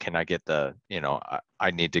this. Can I get the, you know,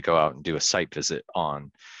 I need to go out and do a site visit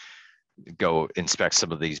go inspect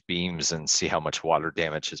some of these beams and see how much water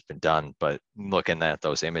damage has been done. But looking at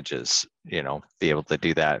those images, you know, be able to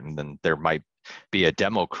do that. And then there might be a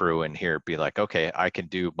demo crew in here, be like, okay, I can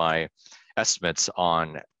do my estimates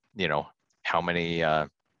on, you know, how many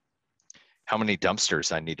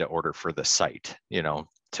dumpsters I need to order for the site, you know,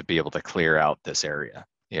 to be able to clear out this area,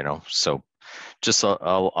 you know. So just a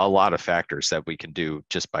lot of factors that we can do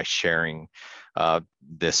just by sharing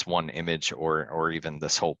this one image or even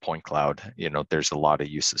this whole point cloud. You know, there's a lot of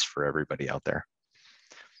uses for everybody out there.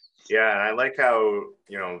 Yeah, and I like how,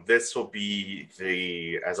 you know, this will be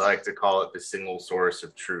as I like to call it, the single source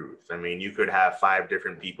of truth. I mean, you could have 5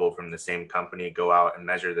 different people from the same company go out and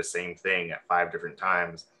measure the same thing at 5 different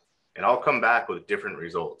times, and all come back with different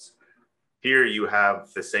results. Here you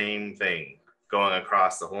have the same thing going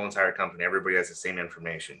across the whole entire company. Everybody has the same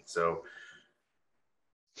information. So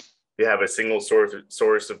you have a single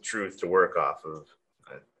source of truth to work off of.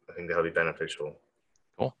 I think that'll be beneficial.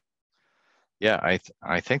 Cool. Yeah,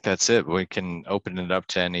 I think that's it. We can open it up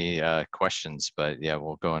to any questions, but yeah,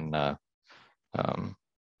 we'll go and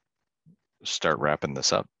start wrapping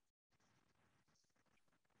this up.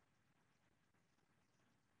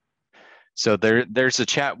 So there's a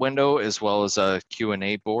chat window as well as a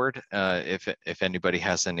Q&A board. If anybody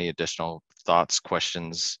has any additional thoughts,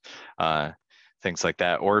 questions, things like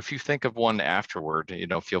that, or if you think of one afterward, you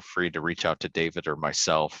know, feel free to reach out to David or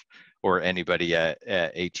myself or anybody at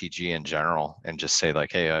ATG in general and just say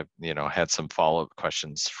like, hey, I, you know, had some follow-up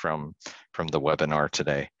questions from the webinar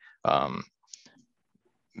today.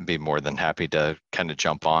 Be more than happy to kind of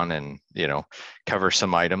jump on and, you know, cover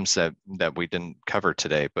some items that we didn't cover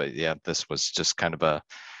today. But yeah, this was just kind of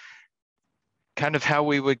how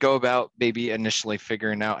we would go about maybe initially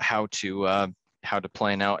figuring out how to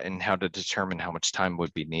plan out and how to determine how much time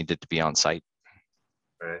would be needed to be on site.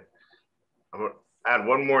 Right. I'm gonna add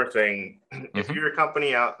one more thing. If you're a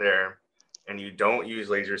company out there and you don't use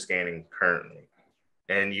laser scanning currently,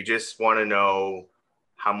 and you just want to know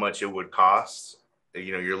how much it would cost,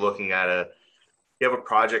 you're looking at you have a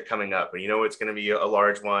project coming up, and it's going to be a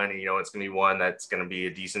large one, and it's going to be one that's going to be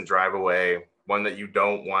a decent drive away, one that you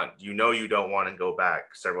don't want to go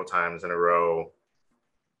back several times in a row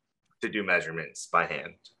to do measurements by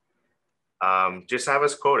hand. Just have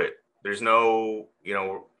us quote it. There's no, you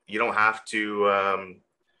don't have to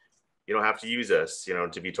use us,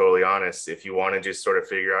 to be totally honest. If you want to just sort of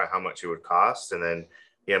figure out how much it would cost, and then,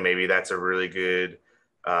 maybe that's a really good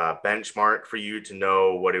benchmark for you to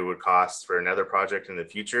know what it would cost for another project in the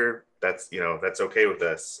future. That's okay with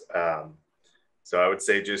us. So I would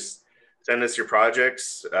say just send us your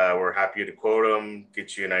projects. We're happy to quote them,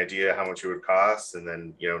 get you an idea how much it would cost, and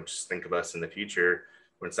then, just think of us in the future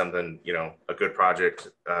when something, a good project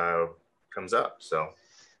comes up. So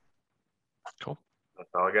cool. That's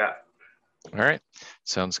all I got. All right,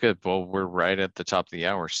 sounds good. Well, we're right at the top of the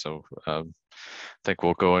hour, so I think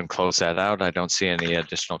we'll go and close that out. I don't see any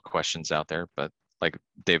additional questions out there, but like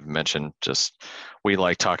David mentioned, just we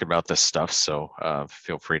like talking about this stuff, so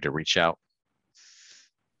feel free to reach out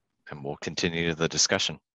and we'll continue the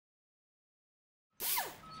discussion.